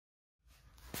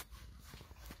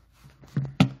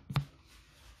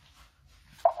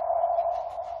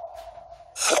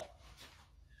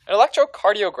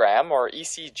electrocardiogram, or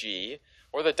ECG,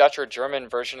 or the Dutch or German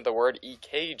version of the word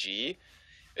EKG,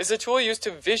 is a tool used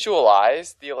to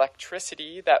visualize the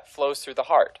electricity that flows through the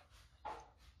heart.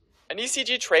 An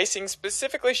ECG tracing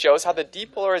specifically shows how the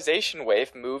depolarization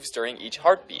wave moves during each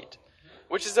heartbeat,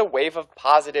 which is a wave of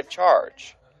positive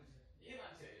charge.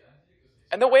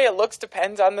 And the way it looks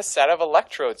depends on the set of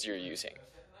electrodes you're using.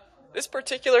 This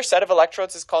particular set of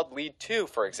electrodes is called lead 2,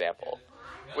 for example,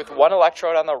 with one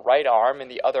electrode on the right arm and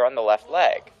the other on the left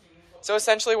leg. So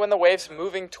essentially, when the wave's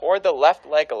moving toward the left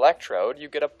leg electrode, you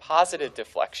get a positive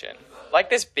deflection, like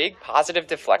this big positive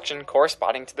deflection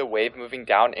corresponding to the wave moving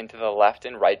down into the left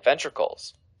and right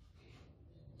ventricles.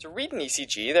 To read an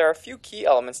ECG, there are a few key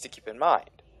elements to keep in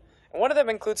mind, and one of them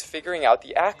includes figuring out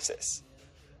the axis.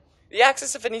 The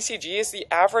axis of an ECG is the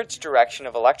average direction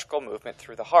of electrical movement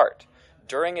through the heart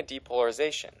during a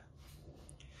depolarization.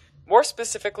 More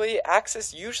specifically,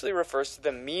 axis usually refers to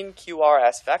the mean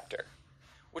QRS vector,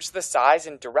 which is the size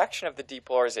and direction of the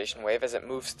depolarization wave as it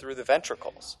moves through the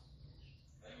ventricles.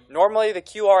 Normally, the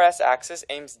QRS axis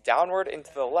aims downward and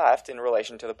to the left in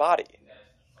relation to the body.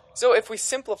 So if we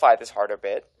simplify this heart a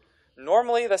bit,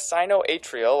 normally the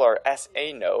sinoatrial or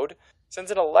SA node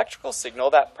sends an electrical signal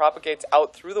that propagates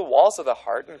out through the walls of the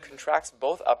heart and contracts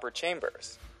both upper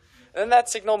chambers. And then that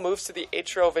signal moves to the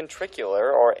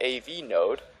atrioventricular or AV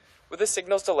node, with the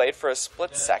signals delayed for a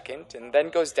split second, and then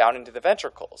goes down into the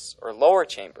ventricles, or lower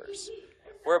chambers,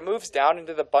 where it moves down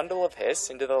into the bundle of His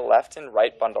into the left and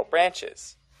right bundle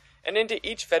branches, and into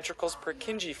each ventricle's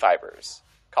Purkinje fibers,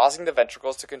 causing the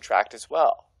ventricles to contract as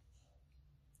well.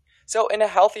 So in a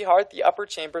healthy heart, the upper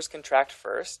chambers contract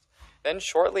first, then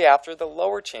shortly after the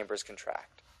lower chambers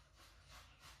contract.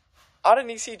 On an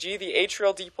ECG, the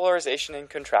atrial depolarization and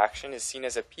contraction is seen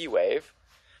as a P wave.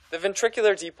 The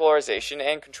ventricular depolarization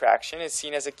and contraction is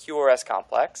seen as a QRS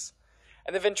complex,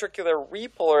 and the ventricular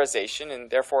repolarization, and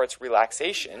therefore its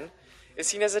relaxation, is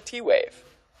seen as a T wave.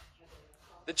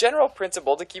 The general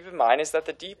principle to keep in mind is that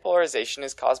the depolarization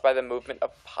is caused by the movement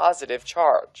of positive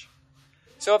charge.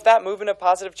 So if that movement of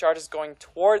positive charge is going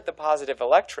toward the positive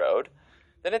electrode,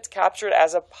 then it's captured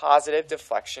as a positive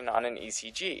deflection on an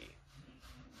ECG.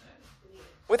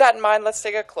 With that in mind, let's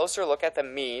take a closer look at the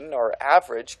mean or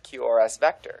average QRS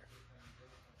vector.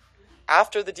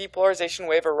 After the depolarization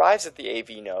wave arrives at the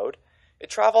AV node, it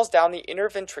travels down the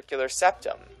interventricular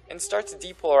septum and starts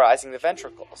depolarizing the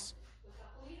ventricles.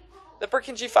 The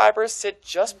Purkinje fibers sit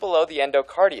just below the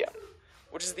endocardium,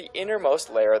 which is the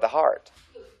innermost layer of the heart.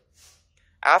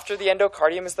 After the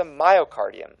endocardium is the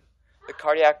myocardium, the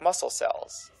cardiac muscle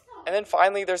cells, and then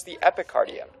finally there's the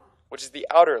epicardium, which is the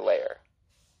outer layer.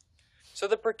 So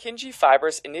the Purkinje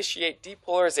fibers initiate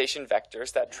depolarization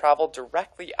vectors that travel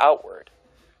directly outward,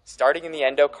 starting in the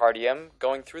endocardium,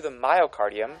 going through the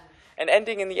myocardium, and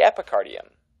ending in the epicardium.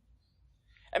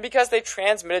 And because they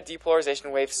transmit a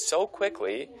depolarization wave so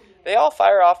quickly, they all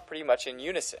fire off pretty much in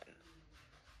unison.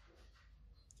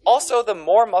 Also, the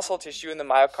more muscle tissue in the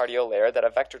myocardial layer that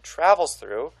a vector travels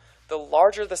through, the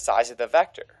larger the size of the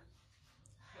vector.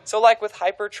 So like with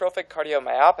hypertrophic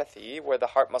cardiomyopathy, where the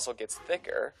heart muscle gets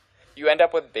thicker, you end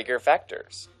up with bigger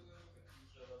vectors.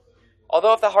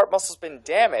 Although if the heart muscle's been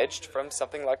damaged from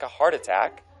something like a heart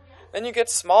attack, then you get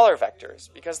smaller vectors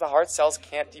because the heart cells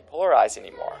can't depolarize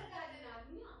anymore.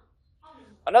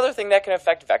 Another thing that can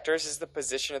affect vectors is the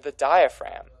position of the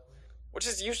diaphragm, which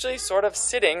is usually sort of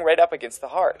sitting right up against the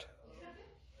heart.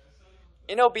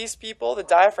 In obese people, the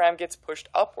diaphragm gets pushed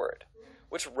upward,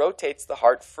 which rotates the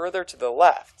heart further to the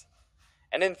left.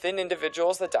 And in thin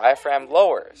individuals, the diaphragm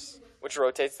lowers, which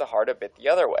rotates the heart a bit the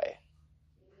other way.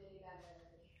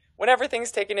 When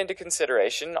everything's taken into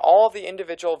consideration, all of the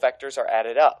individual vectors are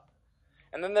added up.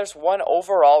 And then there's one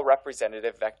overall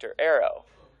representative vector arrow,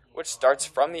 which starts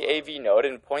from the AV node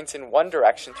and points in one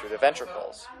direction through the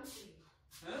ventricles.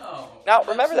 Now,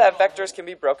 remember that vectors can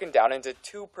be broken down into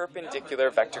two perpendicular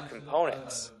vector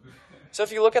components. So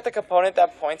if you look at the component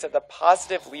that points at the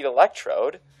positive lead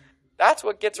electrode, that's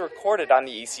what gets recorded on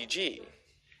the ECG.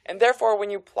 And therefore,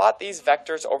 when you plot these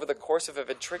vectors over the course of a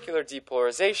ventricular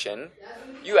depolarization,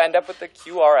 you end up with the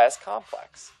QRS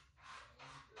complex.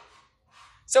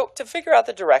 So to figure out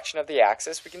the direction of the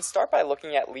axis, we can start by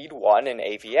looking at lead 1 in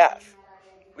AVF.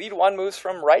 Lead 1 moves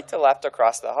from right to left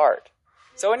across the heart.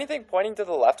 So anything pointing to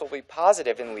the left will be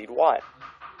positive in lead 1.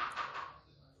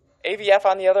 AVF,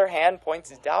 on the other hand,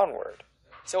 points downward.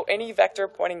 So any vector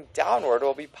pointing downward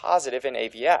will be positive in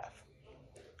AVF.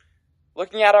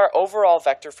 Looking at our overall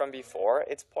vector from before,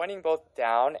 it's pointing both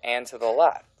down and to the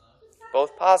left,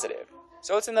 both positive.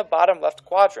 So it's in the bottom left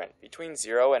quadrant, between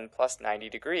 0 and plus 90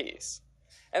 degrees.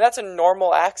 And that's a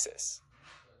normal axis.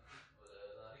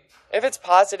 If it's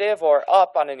positive or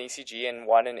up on an ECG and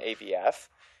 1 in AVF,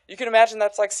 you can imagine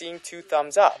that's like seeing 2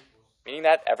 thumbs up, meaning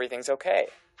that everything's okay.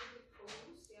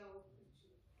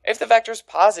 If the vector's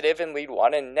positive in lead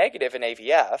 1 and negative in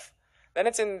AVF, then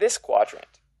it's in this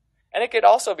quadrant. And it could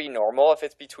also be normal if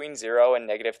it's between 0 and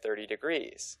negative 30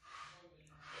 degrees.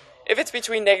 If it's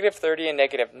between negative 30 and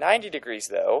negative 90 degrees,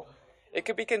 though, it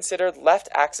could be considered left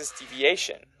axis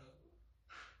deviation.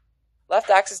 Left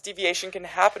axis deviation can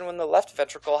happen when the left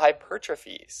ventricle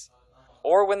hypertrophies,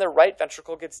 or when the right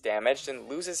ventricle gets damaged and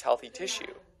loses healthy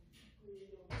tissue.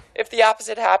 If the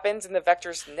opposite happens and the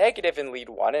vector's negative in lead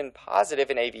 1 and positive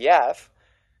in AVF,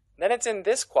 then it's in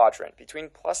this quadrant between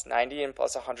plus 90 and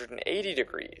plus 180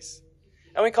 degrees,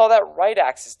 and we call that right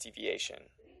axis deviation.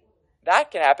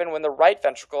 That can happen when the right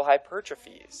ventricle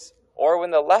hypertrophies, or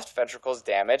when the left ventricle is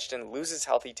damaged and loses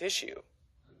healthy tissue.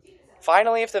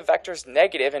 Finally, if the vector's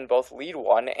negative in both lead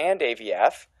 1 and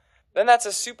AVF, then that's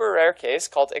a super rare case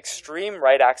called extreme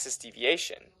right axis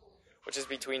deviation, which is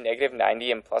between negative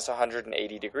 90 and plus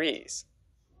 180 degrees.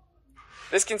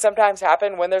 This can sometimes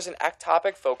happen when there's an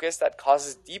ectopic focus that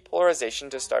causes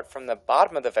depolarization to start from the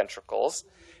bottom of the ventricles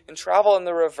and travel in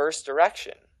the reverse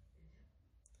direction.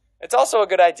 It's also a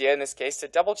good idea in this case to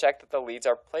double check that the leads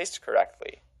are placed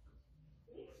correctly.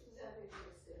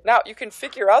 Now, you can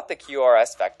figure out the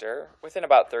QRS vector within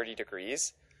about 30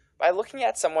 degrees by looking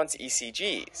at someone's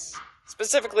ECGs,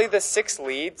 specifically the 6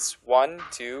 leads, 1,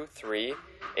 2, 3,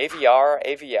 AVR,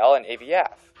 AVL, and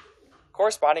AVF,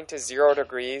 corresponding to 0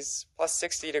 degrees, plus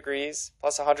 60 degrees,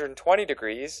 plus 120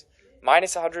 degrees,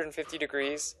 minus 150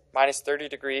 degrees, minus 30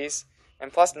 degrees,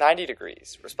 and plus 90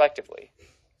 degrees, respectively.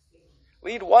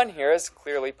 Lead 1 here is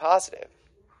clearly positive,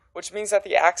 which means that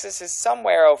the axis is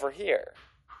somewhere over here.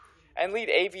 And lead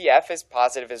AVF is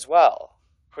positive as well,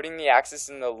 putting the axis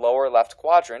in the lower left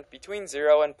quadrant between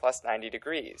 0 and plus 90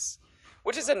 degrees,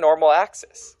 which is a normal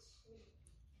axis.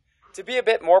 To be a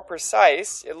bit more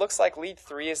precise, it looks like lead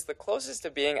 3 is the closest to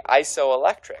being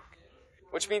isoelectric,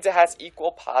 which means it has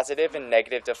equal positive and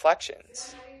negative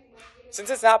deflections. Since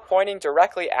it's not pointing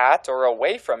directly at or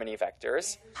away from any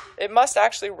vectors, it must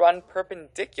actually run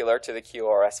perpendicular to the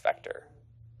QRS vector.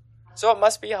 So it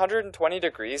must be 120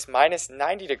 degrees minus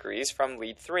 90 degrees from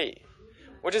lead 3,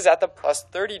 which is at the plus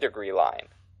 30 degree line.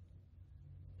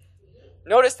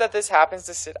 Notice that this happens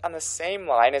to sit on the same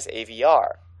line as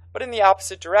AVR, but in the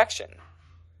opposite direction.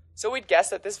 So we'd guess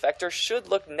that this vector should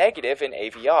look negative in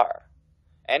AVR,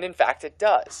 and in fact it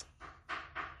does.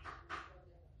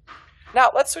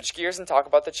 Now let's switch gears and talk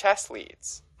about the chest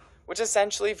leads, which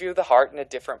essentially view the heart in a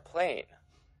different plane.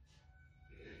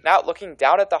 Now, looking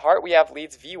down at the heart, we have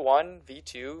leads V1,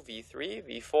 V2,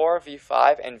 V3, V4,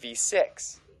 V5, and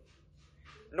V6.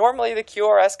 Normally, the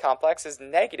QRS complex is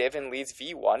negative in leads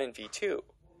V1 and V2.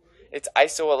 It's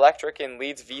isoelectric in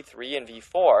leads V3 and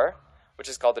V4, which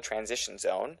is called the transition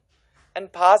zone,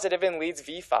 and positive in leads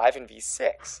V5 and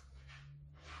V6.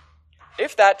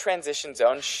 If that transition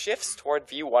zone shifts toward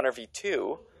V1 or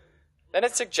V2, then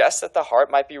it suggests that the heart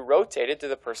might be rotated to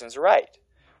the person's right,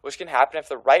 which can happen if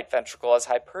the right ventricle is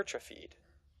hypertrophied.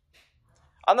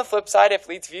 On the flip side, if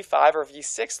leads V5 or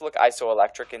V6 look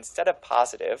isoelectric instead of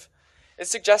positive, it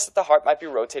suggests that the heart might be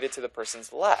rotated to the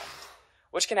person's left,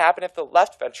 which can happen if the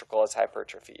left ventricle is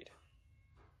hypertrophied.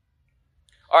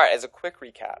 Alright, as a quick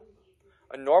recap,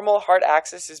 a normal heart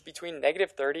axis is between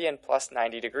negative 30 and plus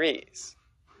 90 degrees.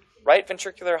 Right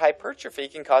ventricular hypertrophy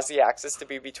can cause the axis to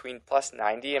be between plus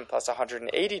 90 and plus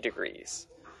 180 degrees,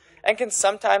 and can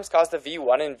sometimes cause the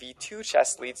V1 and V2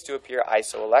 chest leads to appear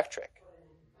isoelectric.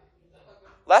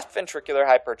 Left ventricular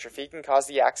hypertrophy can cause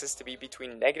the axis to be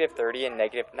between negative 30 and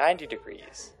negative 90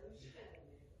 degrees,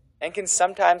 and can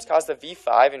sometimes cause the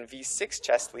V5 and V6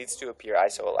 chest leads to appear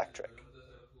isoelectric.